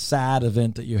 Or in the sad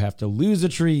event that you have to lose a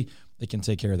tree, they can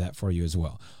take care of that for you as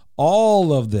well.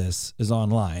 All of this is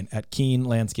online at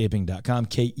keenlandscaping.com,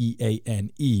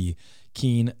 Keane,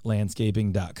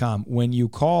 keenlandscaping.com. When you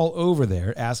call over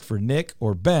there, ask for Nick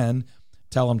or Ben,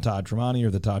 tell them Todd Tremonti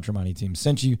or the Todd Tremonti team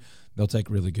sent you. They'll take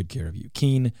really good care of you.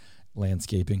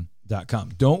 Keenlandscaping.com.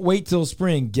 Don't wait till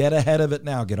spring. Get ahead of it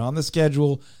now. Get on the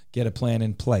schedule. Get a plan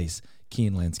in place.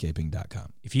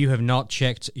 Keenlandscaping.com. If you have not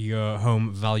checked your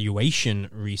home valuation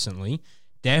recently,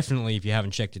 definitely, if you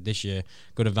haven't checked it this year,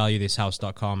 go to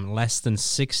valuethishouse.com. Less than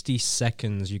 60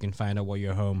 seconds, you can find out what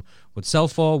your home would sell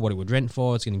for, what it would rent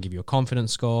for. It's going to give you a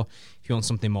confidence score. If you want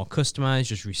something more customized,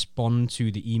 just respond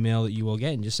to the email that you will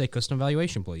get and just say custom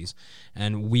valuation, please.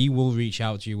 And we will reach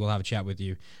out to you. We'll have a chat with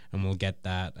you, and we'll get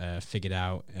that figured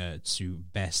out to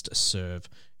best serve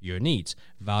your needs.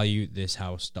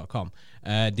 Valuethishouse.com.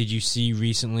 Did you see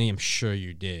recently, I'm sure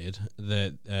you did,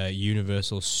 that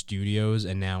Universal Studios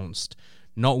announced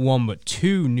not one, but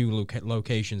two new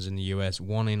locations in the U.S.,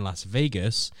 one in Las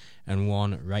Vegas and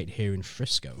one right here in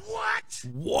Frisco.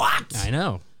 What? I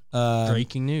know.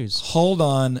 Breaking news. Hold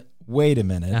on. Wait a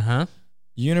minute. Uh-huh.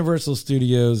 Universal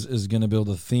Studios is going to build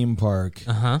a theme park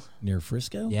Uh-huh. near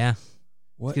Frisco? Yeah.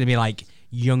 What? It's going to be like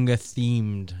younger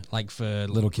themed, like for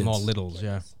Little kids. more littles,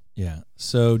 yeah. Yeah.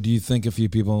 So do you think a few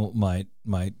people might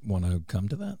want to come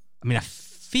to that? I mean, I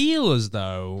feel as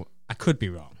though I could be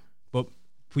wrong, but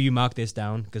will you mark this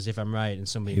down? Because if I'm right and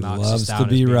somebody He marks loves this down to as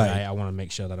be being right. I want to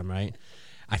make sure that I'm right.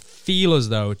 I feel as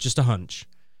though, just a hunch,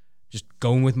 just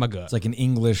going with my gut, It's like an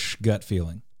English gut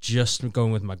feeling. just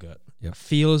going with my gut. Yep. I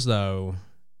feel as though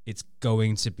it's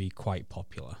going to be quite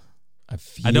popular.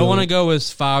 I don't want to go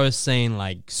as far as saying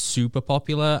like super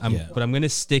popular, Yeah. but I'm going to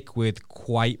stick with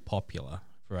quite popular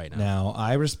for right now. Now,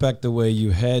 I respect the way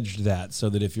you hedged that so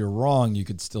that if you're wrong, you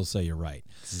could still say you're right.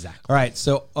 Exactly. All right,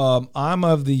 so I'm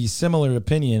of the similar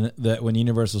opinion that when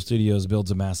Universal Studios builds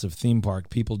a massive theme park,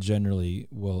 people generally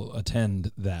will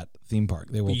attend that theme park.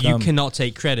 They will But come. you cannot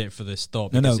take credit for this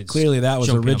thought. No, because it's clearly that was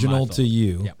jumping on my original thought. to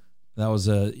you. Yep. That was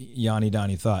a Yanni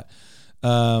Donnie thought.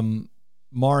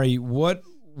 Mari,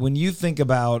 when you think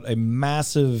about a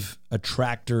massive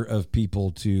attractor of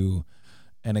people to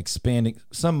an expanding,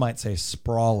 some might say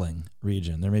sprawling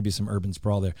region, there may be some urban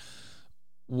sprawl there.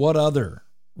 What other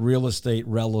real estate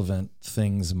relevant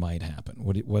things might happen?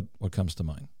 What comes to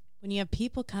mind? When you have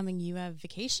people coming, you have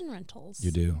vacation rentals.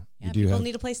 You do. Yeah, You do people have.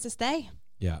 need a place to stay.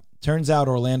 Yeah. Turns out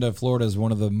Orlando, Florida is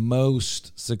one of the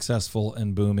most successful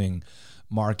and booming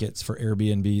markets for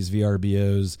Airbnbs,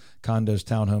 VRBOs, condos,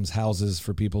 townhomes, houses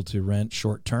for people to rent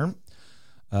short term.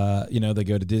 They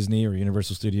go to Disney or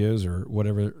Universal Studios or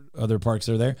whatever other parks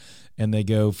are there, and they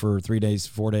go for 3 days,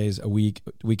 4 days, a week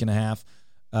and a half.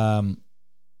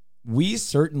 We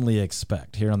certainly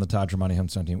expect here on the Todd Tremonti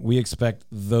Homestone team, we expect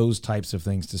those types of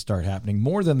things to start happening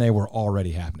more than they were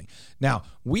already happening. Now,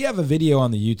 we have a video on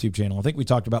the YouTube channel. I think we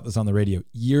talked about this on the radio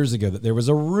years ago that there was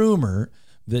a rumor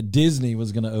that Disney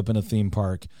was going to open a theme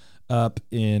park up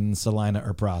in Salina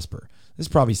or Prosper. This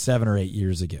is probably 7 or 8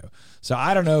 years ago. So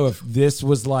I don't know if this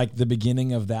was like the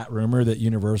beginning of that rumor that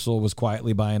Universal was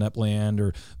quietly buying up land,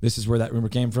 or this is where that rumor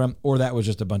came from, or that was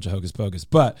just a bunch of hocus pocus.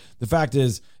 But the fact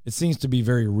is, it seems to be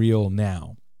very real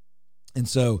now. And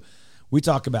so we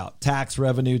talk about tax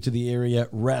revenue to the area,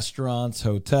 restaurants,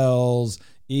 hotels,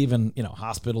 even,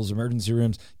 hospitals, emergency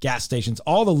rooms, gas stations,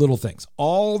 all the little things,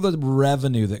 all the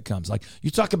revenue that comes. Like, you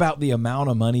talk about the amount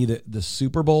of money that the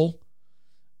Super Bowl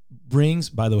brings.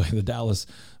 By the way, the Dallas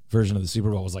version of the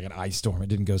Super Bowl was like an ice storm. It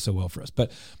didn't go so well for us.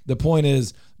 But the point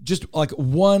is, just like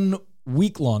 1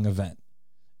 week-long event.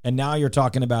 And now you're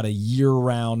talking about a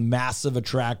year-round massive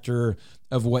attractor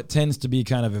of what tends to be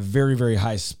kind of a very, very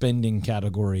high spending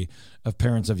category of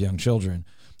parents of young children.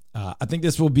 I think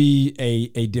this will be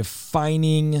a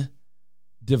defining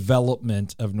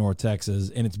development of North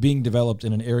Texas, and it's being developed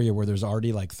in an area where there's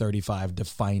already like 35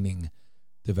 defining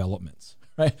developments.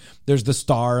 Right? There's the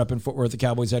Star up in Fort Worth, the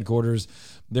Cowboys headquarters.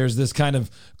 There's this kind of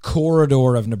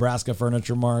corridor of Nebraska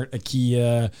Furniture Mart,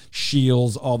 IKEA,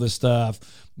 Shields, all this stuff.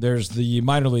 There's the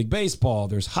minor league baseball.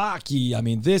 There's hockey. I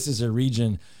mean, this is a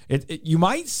region. You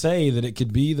might say that it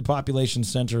could be the population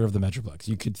center of the Metroplex.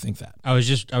 You could think that. I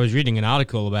was reading an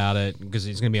article about it because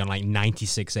it's going to be on like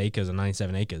 96 acres or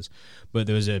 97 acres. But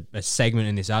there was a segment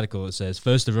in this article that says,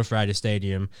 first the Rough Rider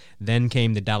Stadium, then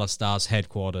came the Dallas Stars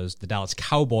headquarters, the Dallas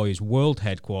Cowboys world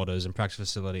headquarters and practice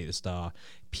facility at the Star.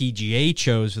 PGA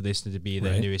chose for this to be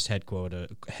their newest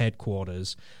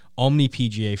headquarters. Omni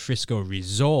PGA Frisco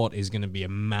Resort is going to be a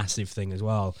massive thing as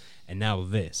well. And now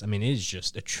this. I mean, it is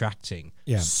just attracting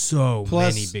so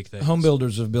many big things. Home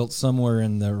builders have built somewhere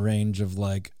in the range of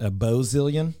like a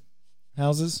bazillion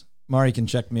houses. Mari can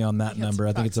check me on that number.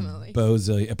 I think it's a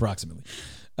bazillion, approximately.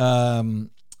 And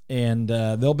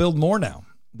they'll build more now.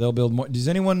 They'll build more. Do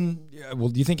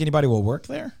you think anybody will work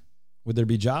there? Would there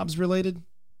be jobs related?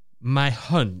 My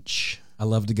hunch. I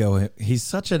love to go. He's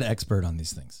such an expert on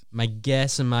these things. My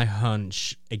guess and my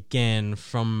hunch, again,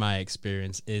 from my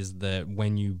experience, is that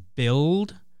when you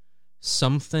build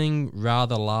something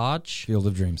rather large, Field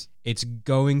of Dreams, it's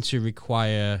going to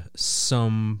require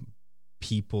some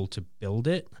people to build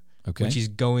it, which is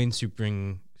going to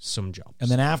bring some jobs.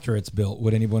 And then after it's built,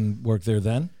 would anyone work there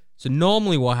then? So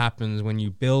normally what happens when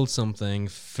you build something,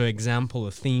 for example,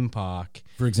 a theme park.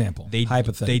 For example, they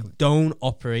hypothetically. don't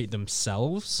operate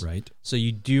themselves. Right. So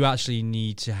you do actually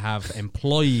need to have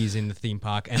employees in the theme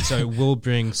park, and so it will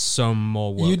bring some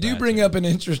more work. You do bring up an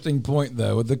interesting point,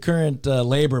 though. With the current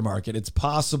labor market, it's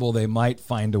possible they might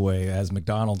find a way, as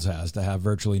McDonald's has, to have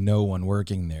virtually no one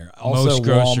working there. Also, most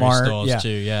grocery Walmart, stores, too.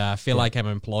 Yeah, I feel like I'm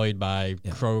employed by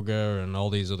Kroger and all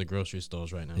these other grocery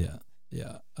stores right now.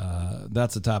 Yeah.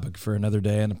 That's a topic for another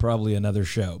day and probably another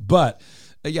show. But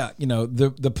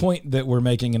the point that we're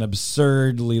making an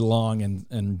absurdly long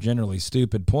and generally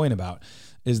stupid point about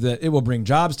is that it will bring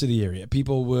jobs to the area.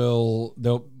 People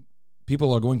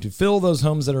are going to fill those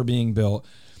homes that are being built.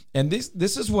 And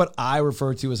this is what I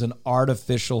refer to as an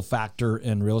artificial factor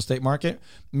in real estate market,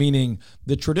 meaning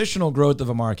the traditional growth of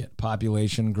a market,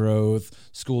 population growth,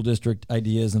 school district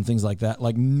ideas and things like that,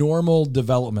 like normal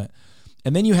development.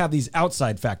 And then you have these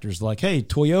outside factors like, hey,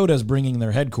 Toyota's bringing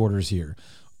their headquarters here.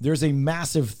 There's a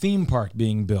massive theme park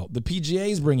being built. The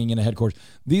PGA's bringing in a headquarters.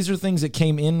 These are things that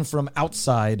came in from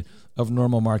outside of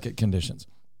normal market conditions.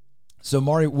 So,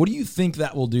 Mari, what do you think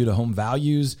that will do to home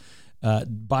values,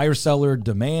 buyer-seller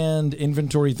demand,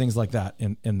 inventory, things like that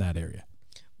in that area?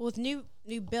 Well, with new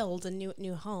builds and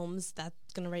new homes, that's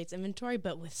going to raise inventory.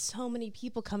 But with so many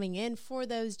people coming in for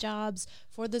those jobs,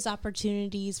 for those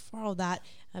opportunities, for all that,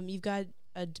 you've got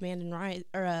a demand and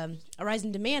a rise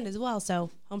in demand as well.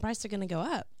 So home prices are going to go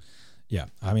up. Yeah,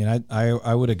 I mean,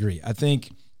 I would agree. I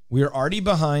think we're already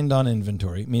behind on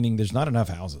inventory, meaning there's not enough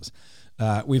houses.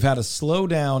 We've had a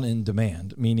slowdown in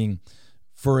demand, meaning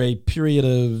for a period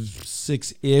of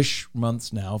 6-ish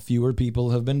months now, fewer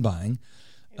people have been buying.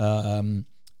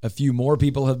 A few more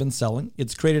people have been selling.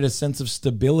 It's created a sense of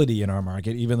stability in our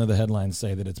market, even though the headlines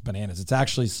say that it's bananas. It's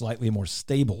actually slightly more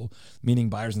stable, meaning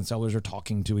buyers and sellers are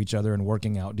talking to each other and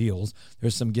working out deals.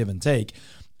 There's some give and take.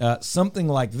 Something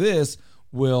like this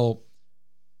will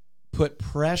put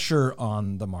pressure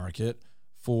on the market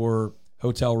for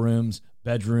hotel rooms,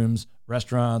 bedrooms,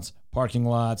 restaurants, parking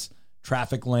lots,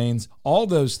 traffic lanes, all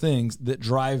those things that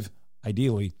drive,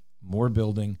 ideally, more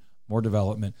building, more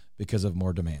development because of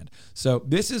more demand. So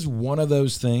this is one of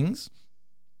those things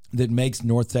that makes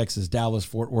North Texas, Dallas,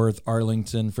 Fort Worth,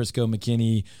 Arlington, Frisco,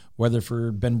 McKinney,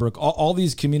 Weatherford, Benbrook, all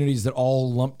these communities that all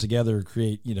lump together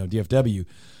create, DFW,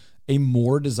 a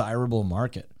more desirable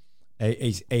market,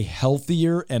 a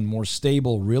healthier and more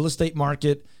stable real estate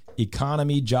market,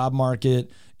 economy, job market,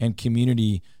 and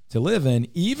community to live in,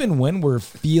 even when we're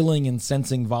feeling and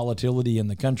sensing volatility in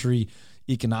the country,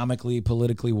 economically,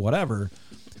 politically, whatever.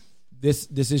 This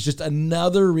is just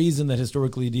another reason that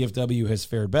historically DFW has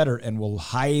fared better and will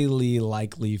highly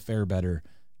likely fare better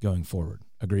going forward.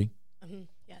 Agree?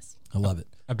 Yes. I love it.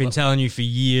 I've been telling you for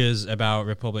years about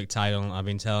Republic Title. I've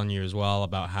been telling you as well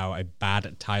about how a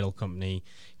bad title company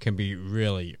can be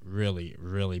really, really,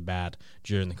 really bad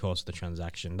during the course of the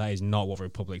transaction. That is not what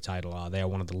Republic Title are. They are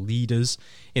one of the leaders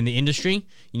in the industry.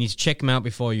 You need to check them out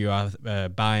before you are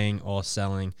buying or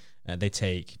selling. They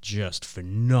take just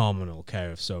phenomenal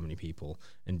care of so many people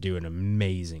and do an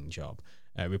amazing job.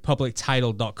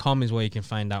 RepublicTitle.com is where you can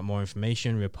find out more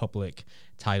information.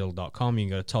 RepublicTitle.com. You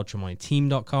can go to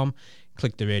ToddTremontiTeam.com.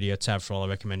 Click the radio tab for all the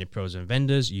recommended pros and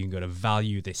vendors. You can go to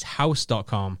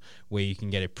ValueThisHouse.com, where you can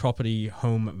get a property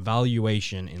home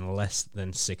valuation in less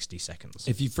than 60 seconds.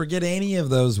 If you forget any of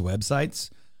those websites,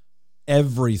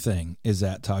 everything is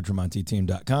at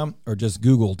ToddTremontiTeam.com, or just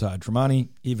Google Todd Tremonti,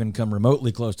 even come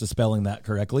remotely close to spelling that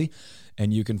correctly.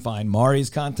 And you can find Mari's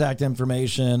contact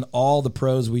information, all the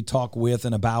pros we talk with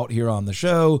and about here on the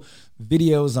show,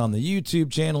 videos on the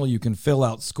YouTube channel. You can fill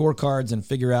out scorecards and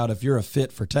figure out if you're a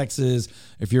fit for Texas,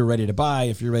 if you're ready to buy,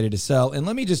 if you're ready to sell. And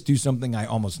let me just do something I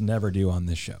almost never do on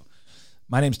this show.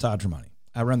 My name's Todd Tremonti.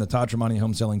 I run the Todd Tremonti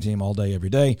home selling team all day, every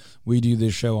day. We do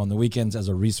this show on the weekends as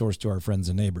a resource to our friends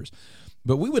and neighbors.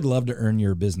 But we would love to earn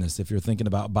your business if you're thinking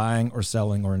about buying or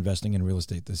selling or investing in real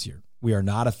estate this year. We are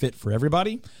not a fit for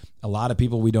everybody. A lot of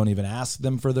people, we don't even ask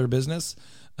them for their business.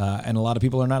 And a lot of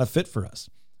people are not a fit for us.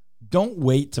 Don't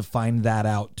wait to find that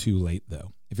out too late,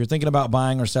 though. If you're thinking about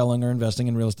buying or selling or investing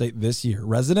in real estate this year,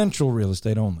 residential real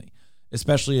estate only,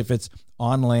 especially if it's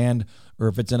on land or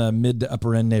if it's in a mid to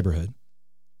upper end neighborhood,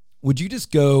 would you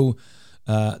just go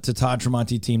to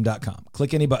ToddTremontiTeam.com,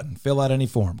 click any button, fill out any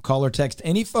form, call or text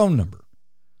any phone number,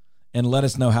 and let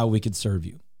us know how we could serve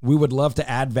you. We would love to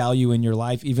add value in your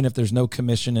life, even if there's no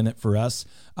commission in it for us.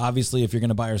 Obviously, if you're going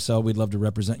to buy or sell, we'd love to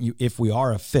represent you if we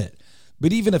are a fit.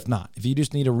 But even if not, if you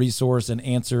just need a resource, an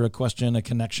answer, a question, a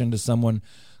connection to someone,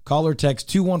 call or text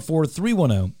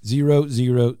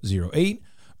 214-310-0008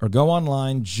 or go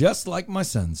online, just like my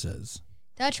son says,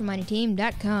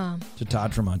 ToddTremontiTeam.com. to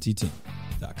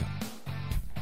ToddTremontiTeam.com.